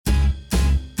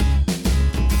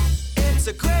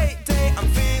a great day, I'm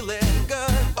feeling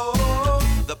good.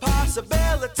 Oh, the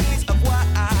possibilities of what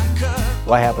I could.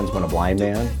 What happens when a blind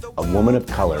man, a woman of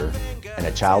color, and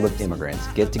a child of immigrants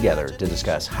get together to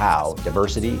discuss how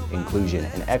diversity, inclusion,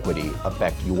 and equity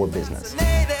affect your business?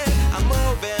 I'm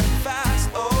moving fast.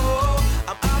 Oh,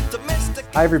 I'm optimistic.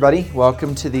 Hi everybody,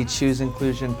 welcome to the Choose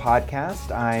Inclusion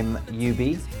podcast. I'm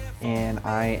Yubi and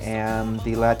I am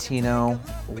the Latino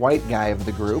white guy of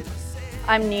the group.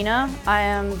 I'm Nina. I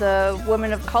am the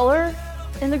woman of color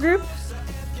in the group.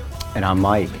 And I'm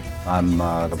Mike. I'm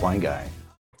the blind guy.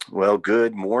 Well,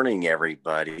 good morning,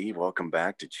 everybody. Welcome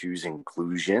back to Choose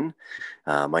Inclusion.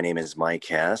 My name is Mike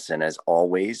Hess, and as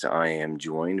always, I am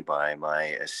joined by my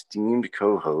esteemed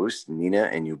co-host, Nina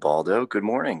and Ubaldo. Good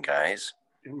morning, guys.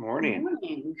 Good morning. Good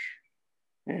morning.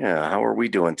 Yeah, how are we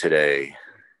doing today?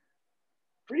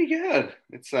 Pretty good.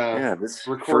 It's this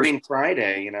recording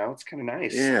Friday, it's kind of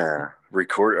nice. Yeah,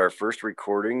 our first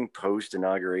recording post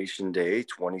inauguration day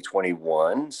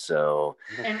 2021. So,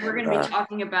 and we're going to be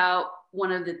talking about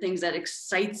one of the things that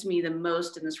excites me the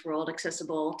most in this world,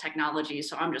 accessible technology.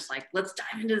 So I'm just like, let's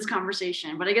dive into this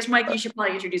conversation. But I guess, Mike, you should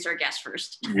probably introduce our guest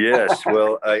first. Yes,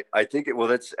 well, I think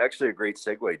that's actually a great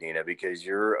segue, Nina, because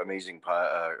your amazing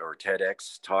or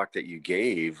TEDx talk that you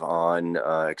gave on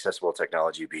accessible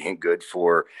technology being good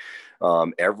for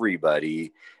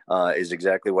everybody is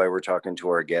exactly why we're talking to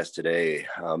our guest today,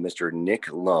 Mr. Nick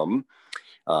Lum,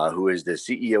 who is the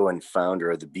CEO and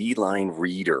founder of the Beeline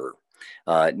Reader.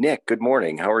 Nick, good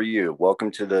morning. How are you?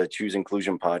 Welcome to the Choose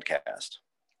Inclusion podcast.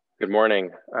 Good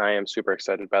morning. I am super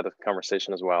excited about the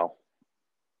conversation as well.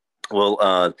 Well,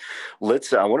 I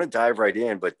want to dive right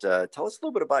in, but tell us a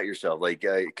little bit about yourself.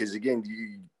 Because again,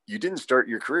 you didn't start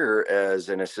your career as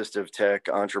an assistive tech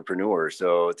entrepreneur.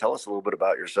 So tell us a little bit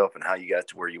about yourself and how you got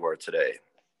to where you are today.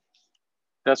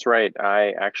 That's right.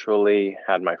 I actually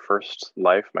had my first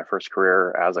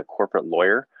career as a corporate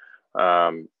lawyer.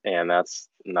 And that's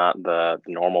not the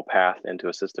normal path into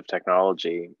assistive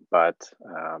technology, but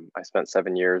I spent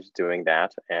 7 years doing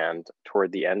that. And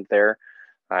toward the end there,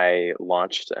 I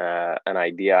launched an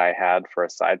idea I had for a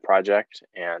side project,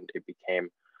 and it became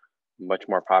much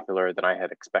more popular than I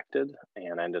had expected.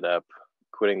 And I ended up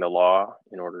quitting the law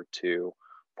in order to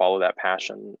follow that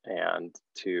passion and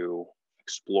to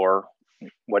explore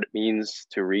what it means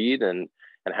to read and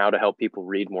how to help people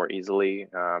read more easily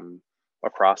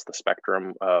across the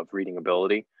spectrum of reading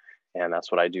ability. And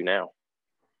that's what I do now.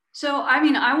 So,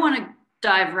 I want to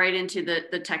dive right into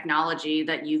the technology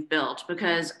that you've built,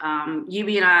 because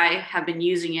Yubi and I have been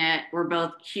using it. We're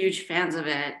both huge fans of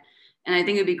it. And I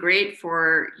think it'd be great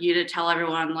for you to tell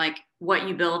everyone what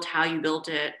you built, how you built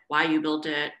it, why you built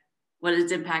it, what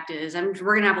its impact is. And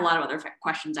we're going to have a lot of other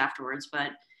questions afterwards, but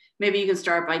maybe you can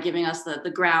start by giving us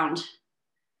the ground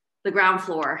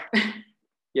floor.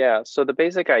 Yeah, so the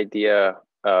basic idea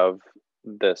of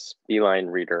this Beeline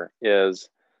Reader is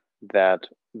that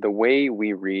the way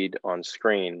we read on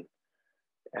screen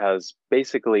has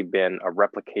basically been a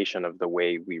replication of the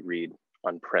way we read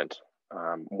on print.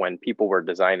 When people were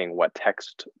designing what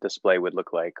text display would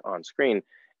look like on screen,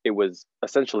 it was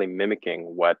essentially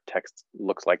mimicking what text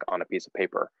looks like on a piece of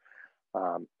paper.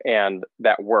 And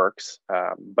that works,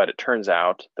 but it turns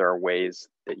out there are ways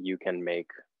that you can make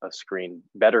a screen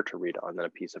better to read on than a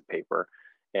piece of paper.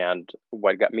 And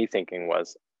what got me thinking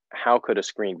was, how could a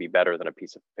screen be better than a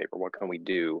piece of paper? What can we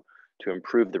do to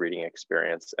improve the reading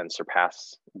experience and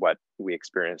surpass what we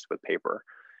experienced with paper?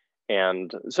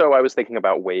 And so I was thinking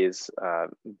about ways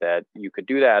that you could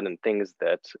do that and things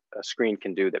that a screen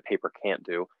can do that paper can't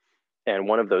do. And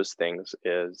one of those things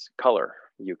is color.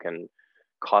 You can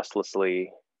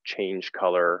costlessly change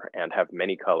color and have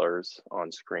many colors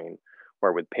on screen,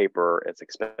 where with paper, it's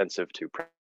expensive to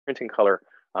print in color,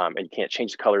 and you can't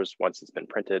change the colors once it's been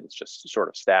printed. It's just sort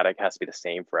of static, it has to be the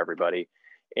same for everybody.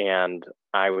 And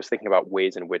I was thinking about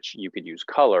ways in which you could use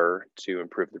color to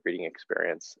improve the reading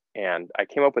experience. And I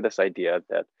came up with this idea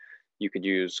that you could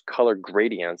use color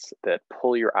gradients that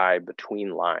pull your eye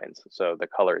between lines. So the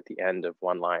color at the end of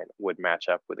one line would match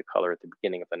up with the color at the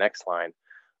beginning of the next line.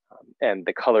 And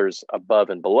the colors above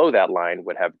and below that line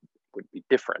would be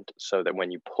different, so that when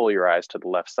you pull your eyes to the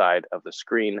left side of the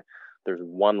screen, there's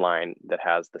one line that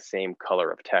has the same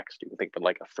color of text. You can think of it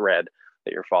like a thread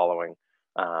that you're following,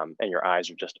 and your eyes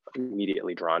are just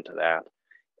immediately drawn to that.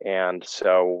 And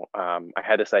so I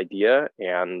had this idea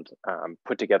and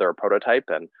put together a prototype,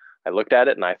 and I looked at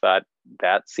it and I thought,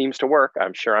 that seems to work.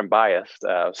 I'm sure I'm biased,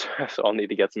 so I'll need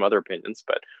to get some other opinions.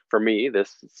 But for me,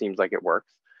 this seems like it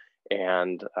works.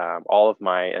 And all of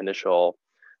my initial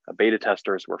beta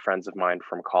testers were friends of mine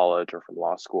from college or from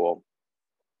law school.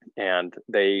 and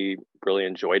they really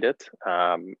enjoyed it.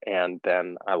 And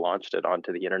then I launched it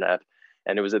onto the internet.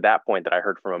 And it was at that point that I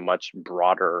heard from a much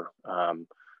broader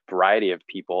variety of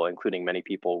people, including many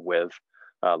people with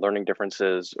learning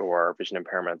differences or vision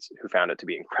impairments, who found it to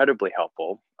be incredibly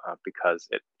helpful because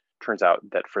it turns out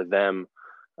that for them,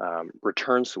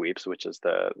 return sweeps, which is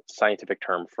the scientific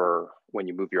term for when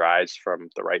you move your eyes from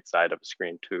the right side of a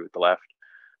screen to the left,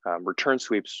 return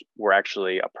sweeps were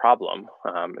actually a problem.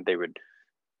 They would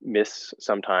miss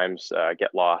sometimes,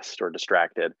 get lost or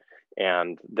distracted,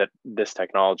 and that this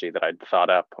technology that I'd thought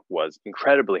up was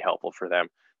incredibly helpful for them,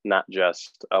 not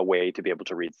just a way to be able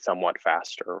to read somewhat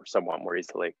faster or somewhat more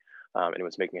easily, and it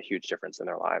was making a huge difference in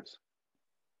their lives.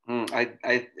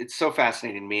 It's so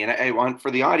fascinating to me, and I want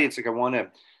for the audience, like I want to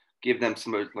give them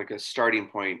some like a starting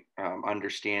point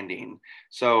understanding.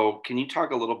 So, can you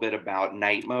talk a little bit about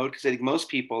night mode? Because I think most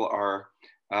people are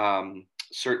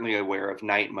certainly aware of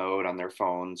night mode on their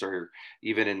phones or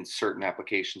even in certain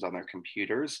applications on their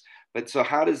computers. But so,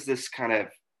 how does this kind of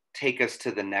take us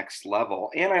to the next level?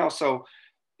 And I also,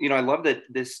 I love that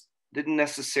this didn't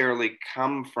necessarily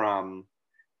come from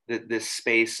this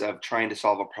space of trying to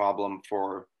solve a problem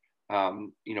for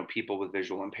people with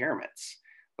visual impairments.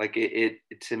 Like it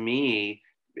to me,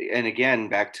 and again,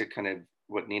 back to kind of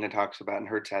what Nina talks about in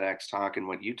her TEDx talk and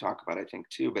what you talk about, I think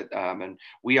too, but and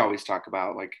we always talk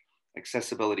about like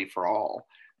accessibility for all.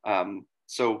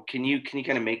 So can you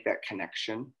kind of make that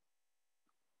connection?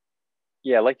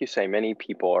 Yeah, like you say, many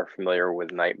people are familiar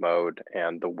with night mode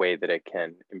and the way that it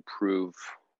can improve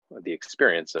the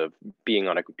experience of being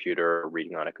on a computer,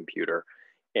 reading on a computer.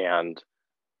 And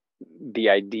the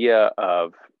idea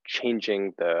of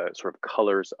changing the sort of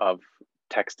colors of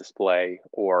text display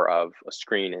or of a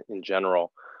screen in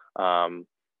general,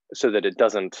 so that it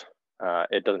doesn't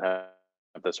have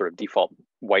the sort of default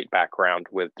white background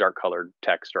with dark colored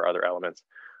text or other elements.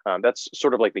 That's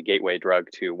sort of like the gateway drug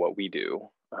to what we do.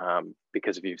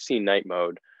 Because if you've seen night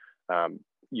mode,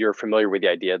 you're familiar with the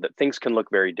idea that things can look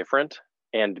very different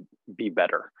and be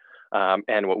better.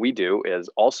 And what we do is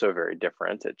also very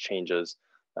different. It changes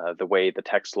the way the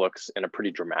text looks in a pretty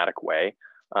dramatic way.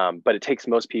 But it takes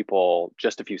most people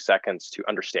just a few seconds to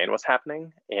understand what's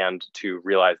happening and to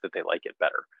realize that they like it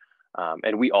better.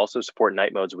 And we also support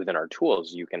night modes within our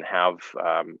tools. You can have,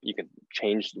 you can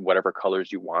change whatever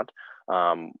colors you want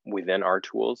within our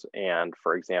tools. And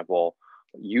for example,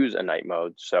 use a night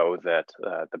mode so that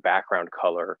the background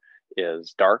color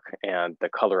is dark and the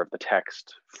color of the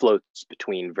text floats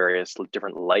between various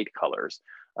different light colors.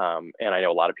 And I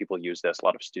know a lot of people use this, a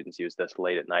lot of students use this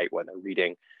late at night when they're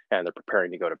reading and they're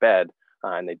preparing to go to bed,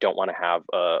 and they don't want to have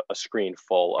a screen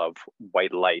full of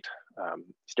white light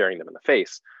staring them in the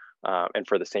face. And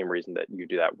for the same reason that you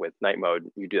do that with night mode,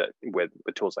 you do that with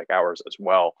tools like ours as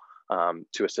well,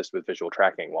 to assist with visual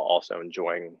tracking while also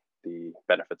enjoying the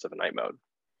benefits of a night mode.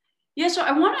 Yeah, so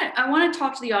I want to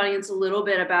talk to the audience a little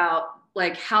bit about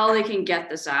like how they can get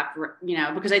this app,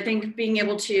 because I think being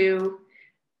able to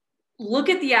look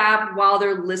at the app while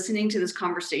they're listening to this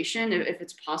conversation, if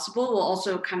it's possible, will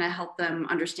also kind of help them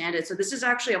understand it. So this is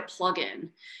actually a plugin.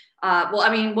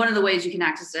 One of the ways you can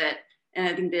access it, and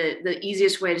I think the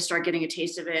easiest way to start getting a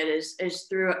taste of it is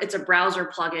through, it's a browser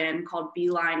plugin called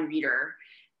Beeline Reader.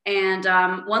 And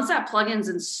once that plugin's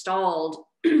installed,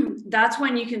 that's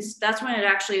when it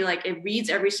actually, like, it reads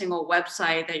every single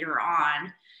website that you're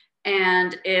on,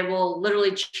 and it will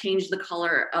literally change the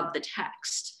color of the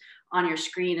text on your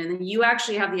screen. And then you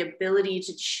actually have the ability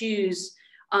to choose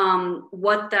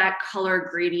what that color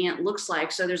gradient looks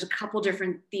like. So there's a couple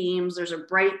different themes. There's a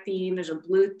bright theme, there's a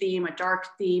blue theme, a dark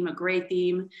theme, a gray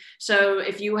theme. So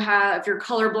if you're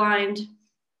colorblind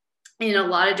in a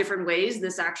lot of different ways,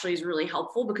 this actually is really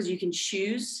helpful because you can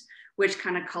choose which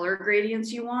kind of color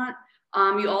gradients you want.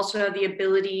 You also have the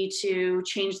ability to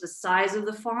change the size of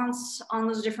the fonts on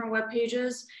those different web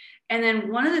pages. And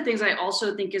then one of the things I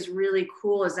also think is really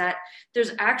cool is that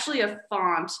there's actually a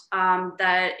font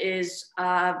that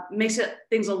makes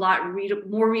things a lot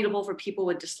more readable for people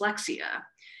with dyslexia.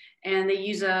 And they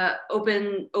use a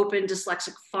open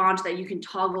dyslexic font that you can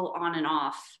toggle on and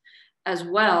off as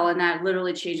well. And that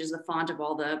literally changes the font of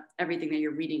everything that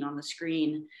you're reading on the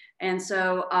screen. And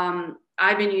so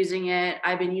I've been using it.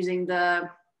 I've been using the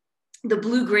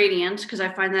blue gradient because I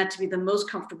find that to be the most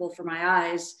comfortable for my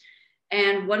eyes.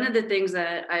 And one of the things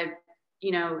that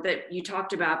that you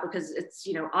talked about, because it's,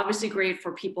 obviously great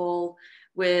for people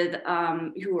with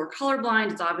who are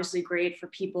colorblind. It's obviously great for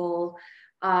people,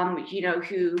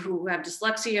 who have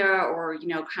dyslexia or,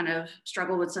 kind of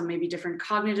struggle with some maybe different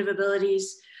cognitive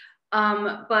abilities.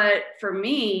 But for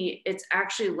me, it's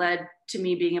actually led to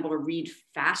me being able to read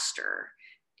faster.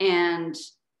 And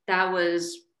that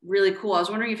was really cool. I was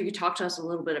wondering if you could talk to us a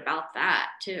little bit about that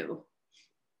too.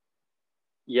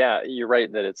 Yeah, you're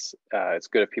right that it's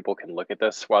good if people can look at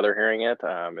this while they're hearing it.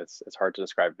 It's hard to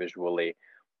describe visually.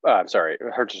 Sorry,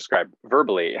 hard to describe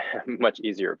verbally, much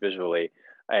easier visually.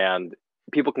 And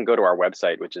people can go to our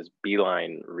website, which is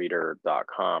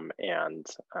beelinereader.com, and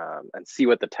see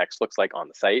what the text looks like on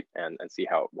the site and see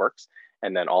how it works.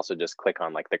 And then also just click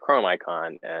on like the Chrome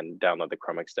icon and download the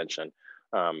Chrome extension,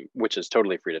 which is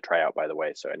totally free to try out, by the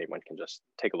way. So anyone can just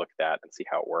take a look at that and see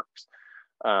how it works.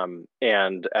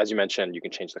 And as you mentioned, you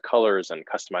can change the colors and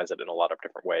customize it in a lot of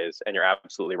different ways. And you're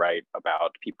absolutely right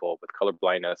about people with color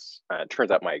blindness. It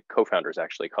turns out my co-founder is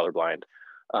actually colorblind.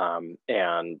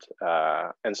 And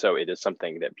so it is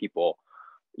something that people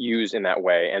use in that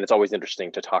way. And it's always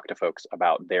interesting to talk to folks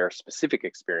about their specific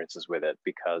experiences with it,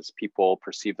 because people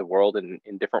perceive the world in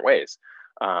different ways.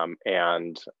 And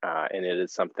it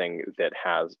is something that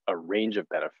has a range of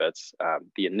benefits.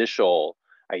 The initial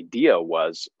idea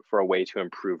was for a way to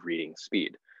improve reading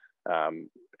speed.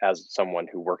 As someone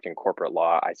who worked in corporate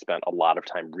law, I spent a lot of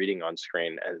time reading on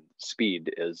screen, and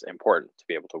speed is important. To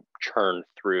be able to churn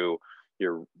through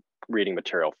your reading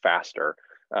material faster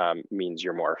means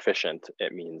you're more efficient.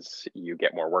 It means you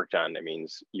get more work done. It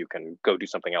means you can go do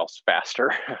something else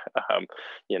faster,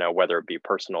 whether it be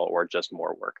personal or just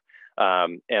more work.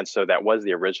 And so that was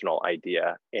the original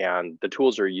idea. And the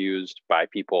tools are used by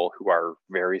people who are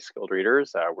very skilled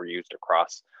readers. We're used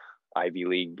across Ivy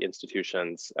League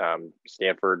institutions.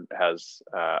 Stanford has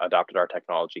adopted our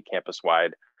technology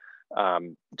campus-wide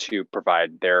to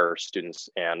provide their students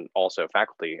and also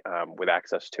faculty with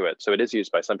access to it. So it is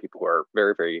used by some people who are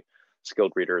very, very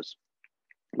skilled readers.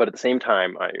 But at the same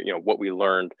time, what we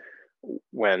learned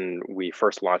when we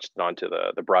first launched it onto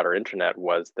the broader internet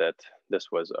was that this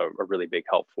was a really big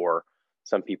help for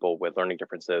some people with learning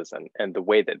differences. And the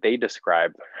way that they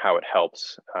describe how it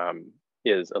helps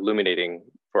is illuminating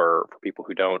for people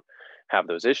who don't have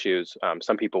those issues.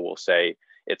 Some people will say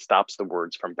it stops the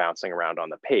words from bouncing around on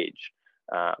the page.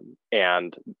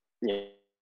 And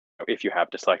if you have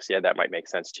dyslexia, that might make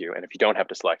sense to you. And if you don't have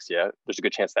dyslexia, there's a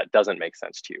good chance that doesn't make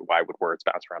sense to you. Why would words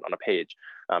bounce around on a page?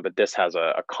 But this has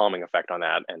a calming effect on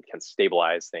that and can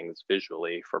stabilize things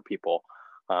visually for people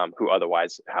who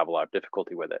otherwise have a lot of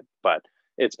difficulty with it. But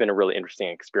it's been a really interesting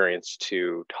experience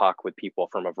to talk with people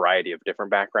from a variety of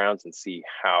different backgrounds and see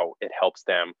how it helps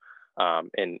them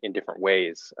in different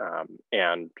ways.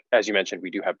 And as you mentioned, we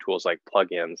do have tools like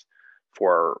plugins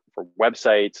for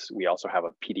websites. We also have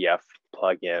a PDF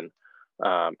plugin,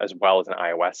 as well as an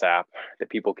iOS app that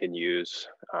people can use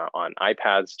on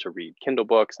iPads to read Kindle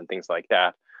books and things like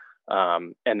that.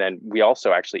 And then we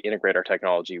also actually integrate our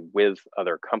technology with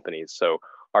other companies. So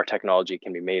our technology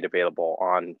can be made available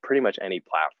on pretty much any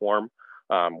platform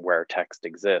where text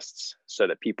exists, so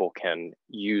that people can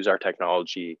use our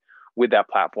technology with that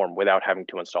platform without having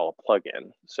to install a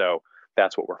plugin. So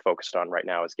that's what we're focused on right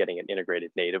now, is getting it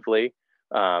integrated natively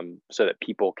so that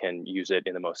people can use it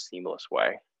in the most seamless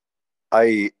way.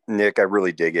 Nick, I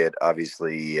really dig it.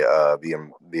 Obviously,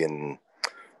 being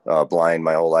blind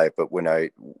my whole life, but when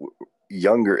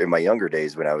in my younger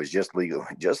days, when I was just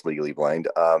legally blind,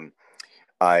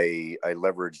 I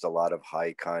leveraged a lot of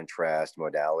high contrast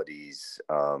modalities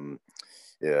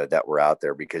that were out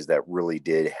there, because that really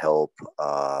did help,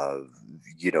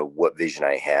 what vision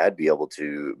I had, be able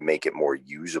to make it more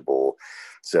usable.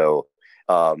 So,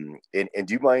 and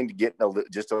do you mind getting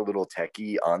just a little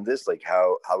techie on this, like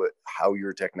how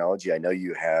your technology? I know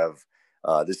you have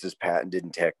this is patented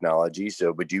in technology.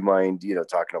 So, but do you mind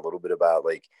talking a little bit about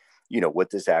what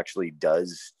this actually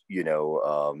does?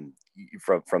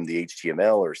 From the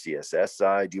HTML or CSS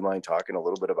side, do you mind talking a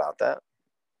little bit about that?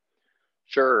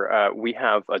 Sure. We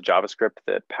have a JavaScript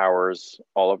that powers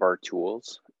all of our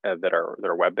tools that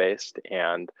are web-based,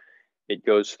 and it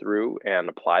goes through and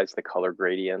applies the color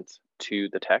gradient to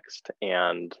the text.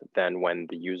 And then when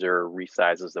the user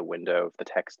resizes the window, if the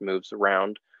text moves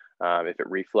around, if it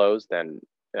reflows, then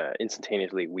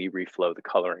instantaneously we reflow the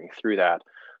coloring through that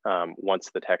once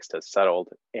the text has settled.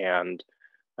 And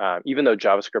even though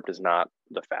JavaScript is not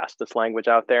the fastest language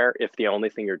out there, if the only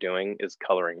thing you're doing is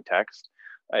coloring text,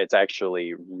 it's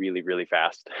actually really, really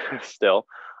fast still.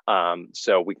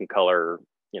 So we can color,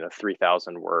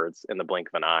 3,000 words in the blink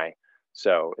of an eye.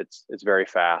 So it's very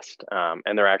fast.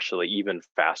 And there are actually even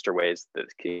faster ways that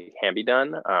it can be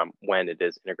done when it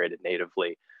is integrated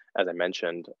natively, as I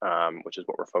mentioned, which is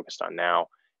what we're focused on now.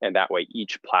 And that way,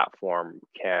 each platform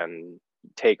can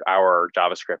take our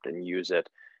JavaScript and use it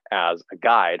as a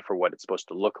guide for what it's supposed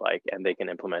to look like, and they can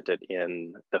implement it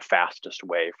in the fastest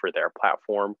way for their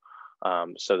platform,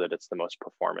 so that it's the most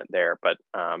performant there. But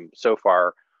so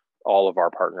far, all of our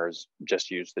partners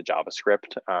just use the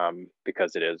JavaScript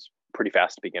because it is pretty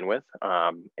fast to begin with,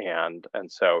 and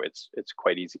so it's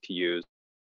quite easy to use.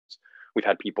 We've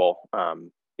had people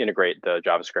integrate the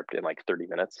JavaScript in like 30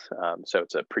 minutes, so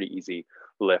it's a pretty easy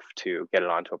lift to get it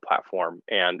onto a platform,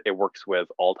 and it works with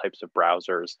all types of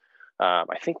browsers.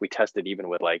 I think we tested even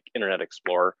with like Internet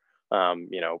Explorer,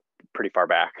 pretty far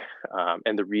back.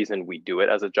 And the reason we do it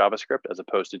as a JavaScript as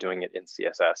opposed to doing it in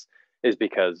CSS is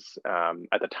because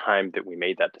at the time that we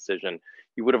made that decision,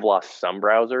 you would have lost some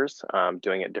browsers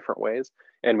doing it different ways.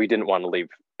 And we didn't want to leave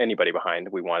anybody behind.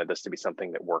 We wanted this to be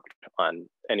something that worked on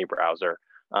any browser.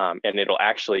 And it'll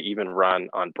actually even run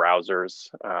on browsers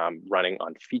running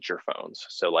on feature phones.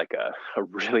 So like a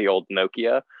really old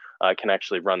Nokia can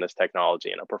actually run this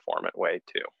technology in a performant way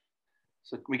too.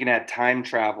 So we can add Time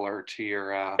Traveler to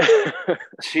your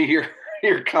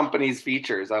your company's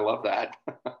features. I love that.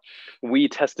 We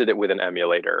tested it with an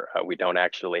emulator. We don't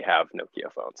actually have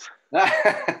Nokia phones.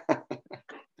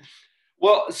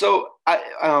 Well, so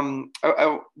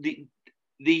the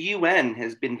UN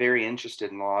has been very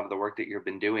interested in a lot of the work that you've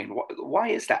been doing. Why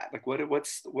is that? Like,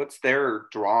 what's their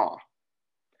draw?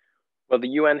 Well, the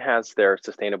UN has their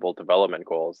Sustainable Development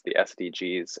Goals, the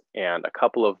SDGs, and a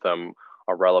couple of them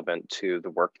are relevant to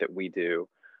the work that we do.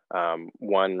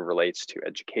 One relates to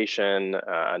education,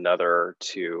 another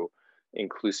to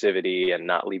inclusivity and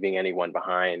not leaving anyone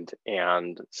behind.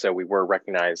 And so we were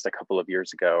recognized a couple of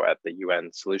years ago at the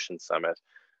UN Solutions Summit,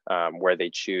 where they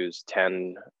choose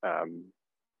 10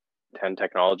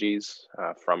 technologies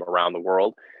from around the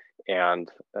world. And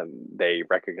they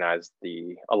recognize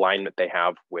the alignment they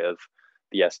have with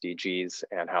the SDGs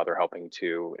and how they're helping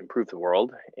to improve the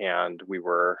world. And we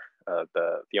were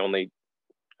the only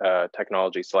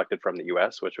technology selected from the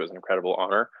US, which was an incredible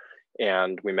honor.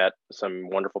 And we met some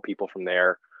wonderful people from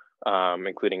there,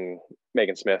 including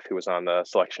Megan Smith, who was on the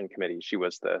selection committee. She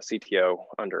was the CTO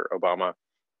under Obama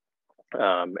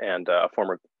and a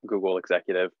former Google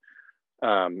executive.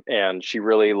 And she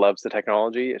really loves the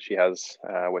technology. She has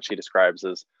what she describes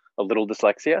as a little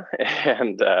dyslexia.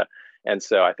 And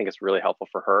so I think it's really helpful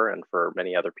for her and for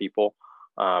many other people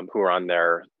who are on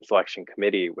their selection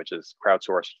committee, which is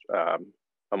crowdsourced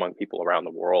among people around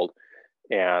the world.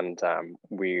 And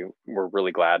we were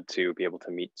really glad to be able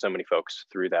to meet so many folks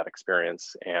through that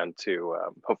experience and to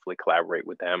hopefully collaborate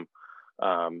with them,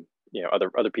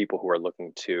 other people who are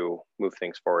looking to move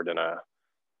things forward in a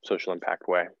social impact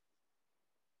way.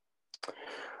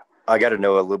 I got to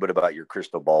know a little bit about your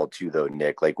crystal ball too, though,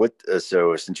 Nick. Like,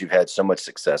 so since you've had so much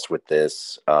success with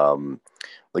this,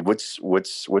 like, what's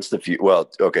the future? Well,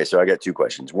 okay, so I got two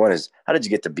questions. One is, how did you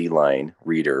get to Beeline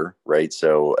Reader, right?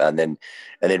 So, and then,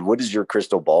 what is your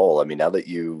crystal ball? I mean, now that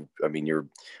you're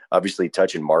obviously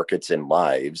touching markets and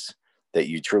lives that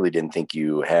you truly didn't think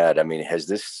you had. I mean, has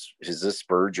this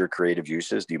spurred your creative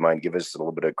uses? Do you mind give us a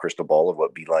little bit of crystal ball of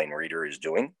what Beeline Reader is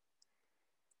doing?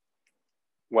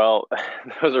 Well,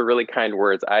 those are really kind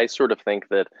words. I sort of think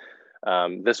that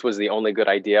this was the only good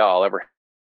idea I'll ever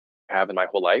have in my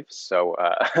whole life. So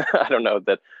I don't know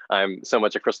that I'm so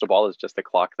much a crystal ball is just a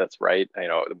clock that's right,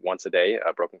 once a day,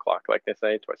 a broken clock, like they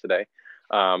say, twice a day.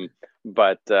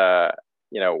 But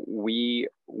we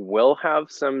will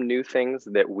have some new things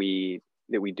that we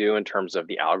do in terms of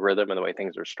the algorithm and the way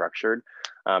things are structured.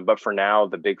 But for now,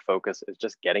 the big focus is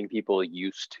just getting people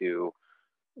used to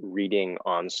reading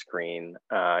on screen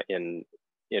in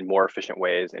more efficient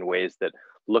ways, in ways that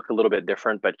look a little bit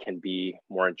different, but can be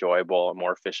more enjoyable,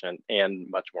 more efficient, and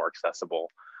much more accessible.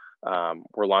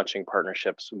 We're launching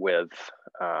partnerships with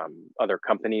other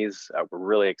companies. We're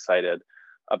really excited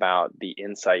about the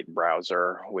Insight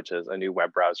browser, which is a new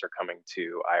web browser coming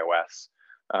to iOS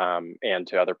and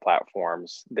to other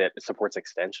platforms that supports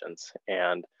extensions.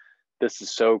 And this is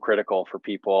so critical for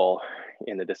people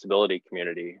in the disability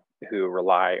community who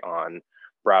rely on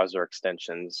browser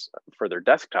extensions for their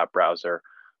desktop browser,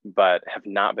 but have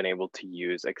not been able to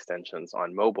use extensions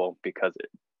on mobile because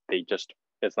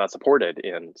it's not supported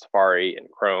in Safari and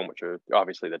Chrome, which are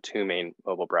obviously the two main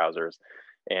mobile browsers.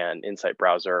 And Insight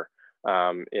browser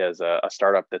is a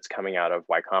startup that's coming out of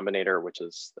Y Combinator, which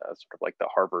is sort of like the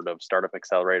Harvard of startup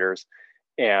accelerators.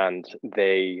 And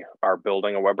they are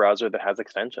building a web browser that has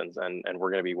extensions, and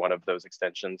we're going to be one of those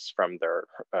extensions from their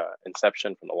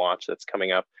inception, from the launch that's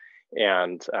coming up.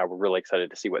 And we're really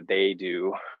excited to see what they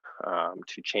do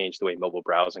to change the way mobile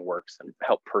browsing works and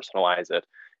help personalize it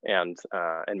and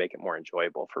make it more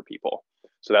enjoyable for people.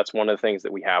 So that's one of the things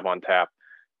that we have on tap.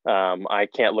 I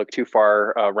can't look too far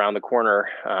around the corner,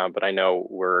 but I know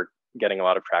we're getting a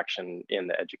lot of traction in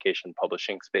the education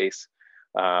publishing space.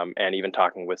 And even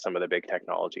talking with some of the big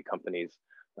technology companies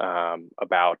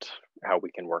about how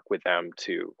we can work with them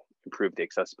to improve the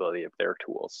accessibility of their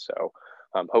tools. So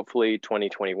hopefully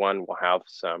 2021 will have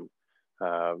some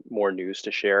more news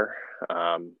to share.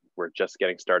 We're just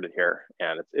getting started here,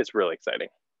 and it's really exciting.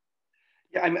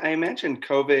 Yeah, I imagine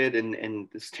COVID and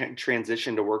this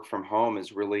transition to work from home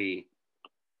has really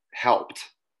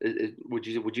helped. Would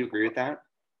you agree with that?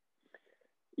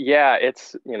 Yeah,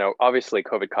 it's, obviously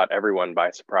COVID caught everyone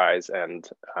by surprise, and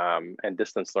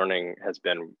distance learning has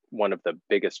been one of the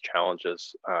biggest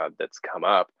challenges that's come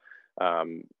up,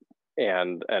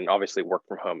 and obviously work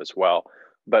from home as well.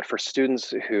 But for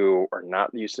students who are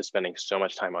not used to spending so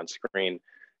much time on screen,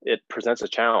 it presents a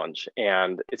challenge.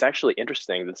 And it's actually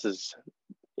interesting. This is,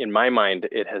 in my mind,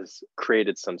 it has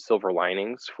created some silver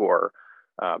linings for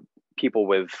people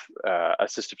with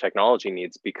assistive technology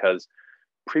needs, because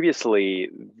previously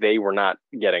they were not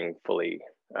getting fully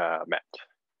met.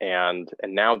 And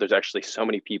now there's actually so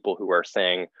many people who are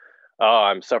saying, oh,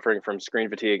 I'm suffering from screen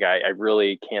fatigue. I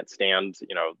really can't stand,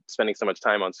 spending so much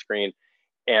time on screen.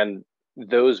 And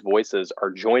those voices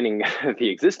are joining the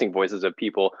existing voices of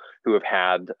people who have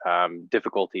had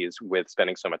difficulties with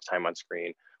spending so much time on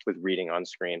screen, with reading on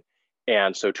screen.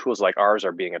 And so tools like ours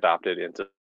are being adopted into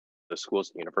the schools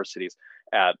and universities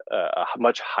at a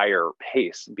much higher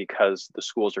pace, because the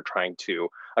schools are trying to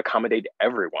accommodate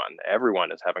everyone.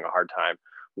 Everyone is having a hard time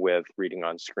with reading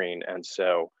on screen. And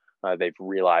so they've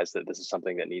realized that this is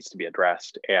something that needs to be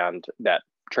addressed. And that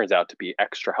turns out to be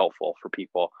extra helpful for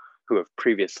people who have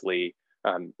previously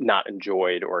not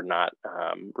enjoyed or not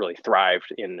really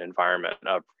thrived in an environment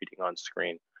of reading on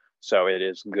screen. So it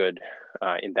is good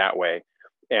in that way.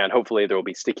 And hopefully there will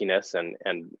be stickiness, and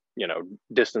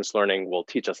distance learning will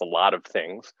teach us a lot of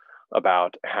things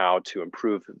about how to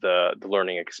improve the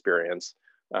learning experience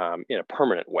in a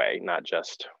permanent way, not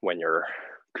just when you're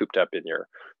cooped up in your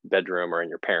bedroom or in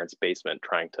your parents' basement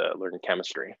trying to learn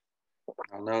chemistry.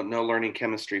 Well, no learning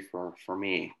chemistry for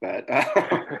me, but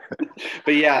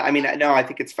but yeah, I mean, no, I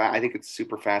think it's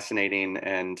super fascinating,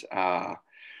 and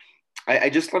I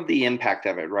just love the impact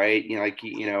of it, right?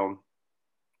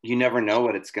 You never know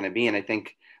what it's going to be, and I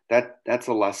think that's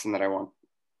a lesson that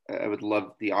I would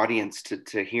love the audience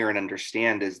to hear and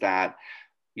understand, is that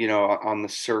on the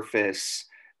surface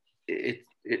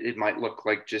it might look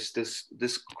like just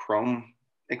this Chrome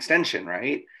extension,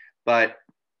 right? But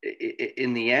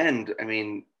in the end, I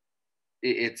mean,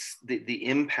 it's the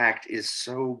impact is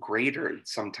so greater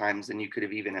sometimes than you could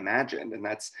have even imagined, and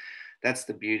that's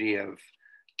the beauty of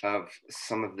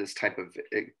some of this type of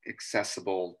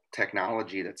accessible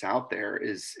technology that's out there.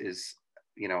 Is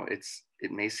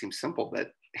it may seem simple,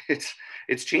 but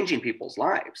it's changing people's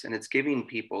lives, and it's giving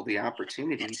people the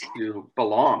opportunity to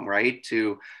belong, right?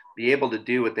 To be able to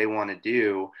do what they want to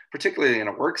do, particularly in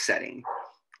a work setting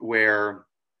where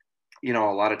a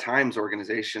lot of times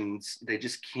organizations, they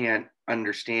just can't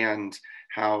understand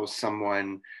how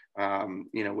someone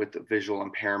with a visual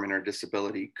impairment or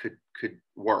disability could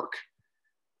work,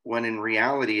 when in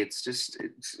reality it's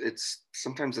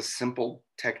sometimes a simple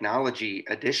technology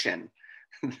addition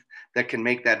that can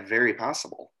make that very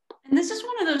possible. And this is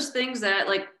one of those things that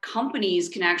like companies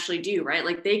can actually do, right?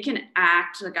 Like they can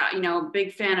act like, a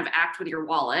big fan of Act with Your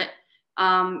Wallet.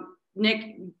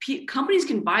 Nick, companies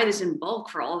can buy this in bulk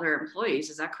for all their employees.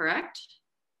 Is that correct?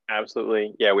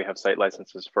 Absolutely. Yeah, we have site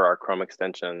licenses for our Chrome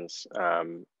extensions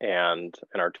and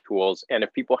our tools. And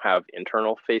if people have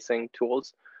internal facing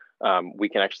tools, we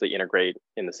can actually integrate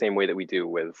in the same way that we do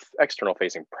with external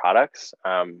facing products.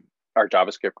 Our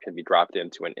JavaScript can be dropped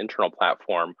into an internal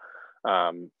platform.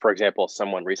 For example,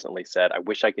 someone recently said, I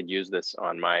wish I could use this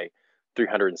on my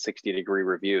 360-degree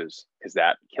reviews, because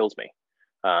that kills me,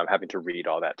 having to read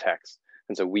all that text.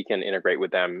 And so we can integrate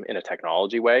with them in a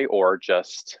technology way, or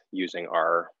just using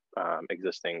our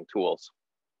existing tools.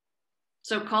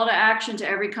 So call to action to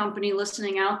every company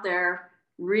listening out there.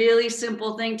 Really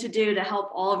simple thing to do to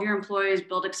help all of your employees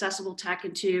build accessible tech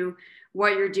into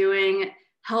what you're doing.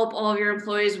 Help all of your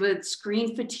employees with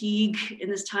screen fatigue in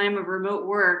this time of remote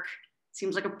work.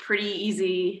 Seems like a pretty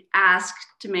easy ask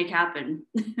to make happen.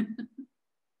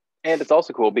 And it's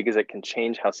also cool because it can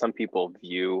change how some people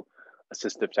view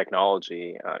assistive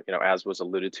technology. As was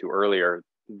alluded to earlier,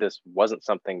 this wasn't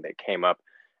something that came up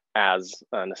as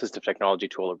an assistive technology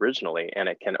tool originally, and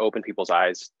it can open people's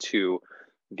eyes to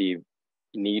the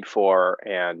need for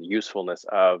and usefulness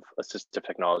of assistive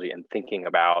technology, and thinking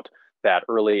about that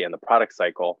early in the product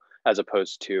cycle, as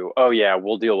opposed to, oh yeah,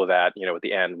 we'll deal with that, at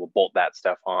the end, we'll bolt that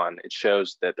stuff on. It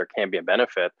shows that there can be a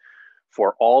benefit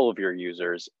for all of your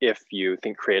users if you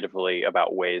think creatively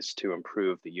about ways to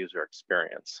improve the user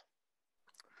experience.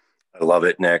 I love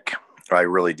it, Nick. I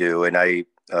really do. And I,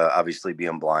 obviously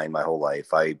being blind my whole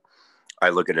life, I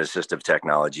look at assistive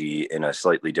technology in a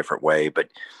slightly different way, but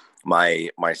my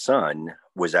son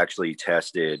was actually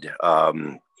tested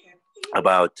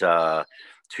about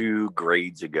 2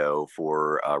 grades ago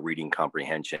for reading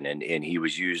comprehension, and he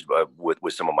was used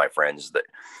with some of my friends that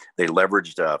they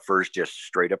leveraged first just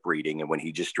straight up reading, and when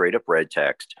he just straight up read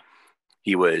text,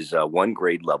 he was 1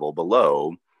 grade level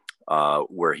below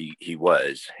where he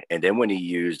was, and then when he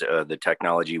used the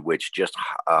technology which just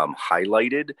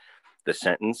highlighted the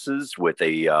sentences with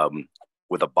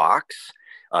a box.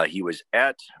 He was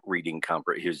at reading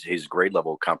his grade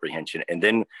level comprehension, and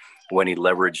then when he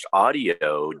leveraged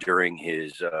audio during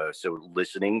his so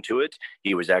listening to it,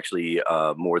 he was actually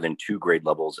more than 2 grade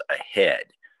levels ahead.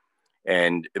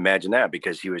 And imagine that,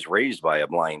 because he was raised by a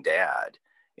blind dad.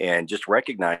 And just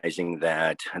recognizing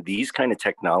that these kind of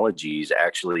technologies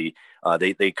actually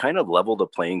they kind of level the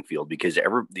playing field, because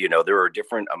there are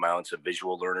different amounts of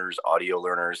visual learners, audio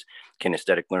learners,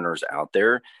 kinesthetic learners out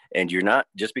there, and you're not,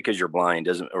 just because you're blind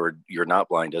you're not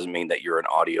blind doesn't mean that you're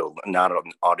not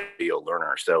an audio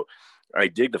learner. So I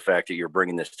dig the fact that you're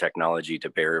bringing this technology to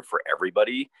bear for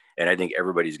everybody, and I think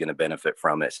everybody's going to benefit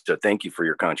from it. So thank you for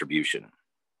your contribution.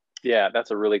 Yeah, that's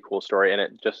a really cool story. And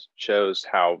it just shows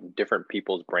how different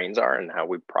people's brains are and how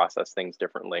we process things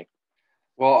differently.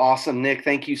 Well, awesome, Nick.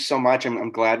 Thank you so much.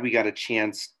 I'm glad we got a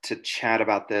chance to chat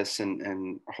about this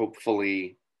and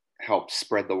hopefully help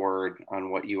spread the word on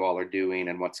what you all are doing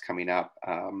and what's coming up.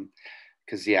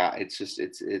 Because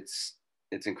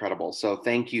it's incredible. So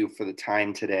thank you for the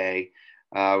time today.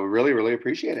 We really, really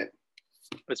appreciate it.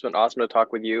 It's been awesome to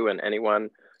talk with you, and anyone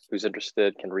who's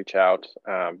interested can reach out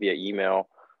via email.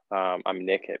 I'm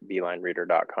Nick at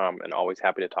beelinereader.com, and always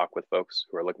happy to talk with folks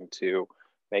who are looking to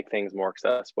make things more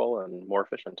accessible and more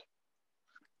efficient.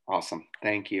 Awesome.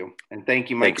 Thank you. And thank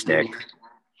you, Mike. Thanks, Nick.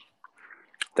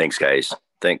 Thanks, guys.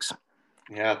 Thanks.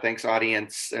 Yeah, thanks,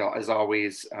 audience. As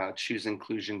always,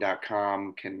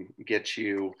 chooseinclusion.com can get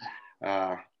you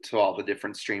to all the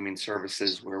different streaming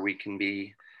services where we can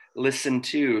be listened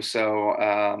to.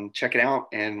 So check it out.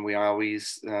 And we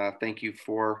always thank you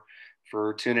for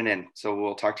tuning in. So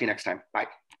we'll talk to you next time. Bye.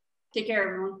 Take care,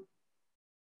 everyone.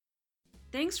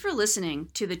 Thanks for listening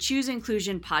to the Choose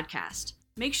Inclusion podcast.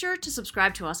 Make sure to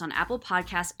subscribe to us on Apple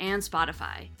Podcasts and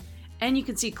Spotify. And you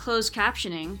can see closed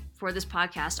captioning for this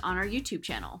podcast on our YouTube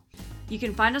channel. You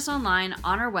can find us online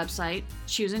on our website,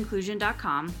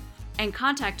 chooseinclusion.com, and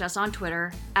contact us on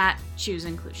Twitter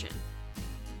 @chooseinclusion.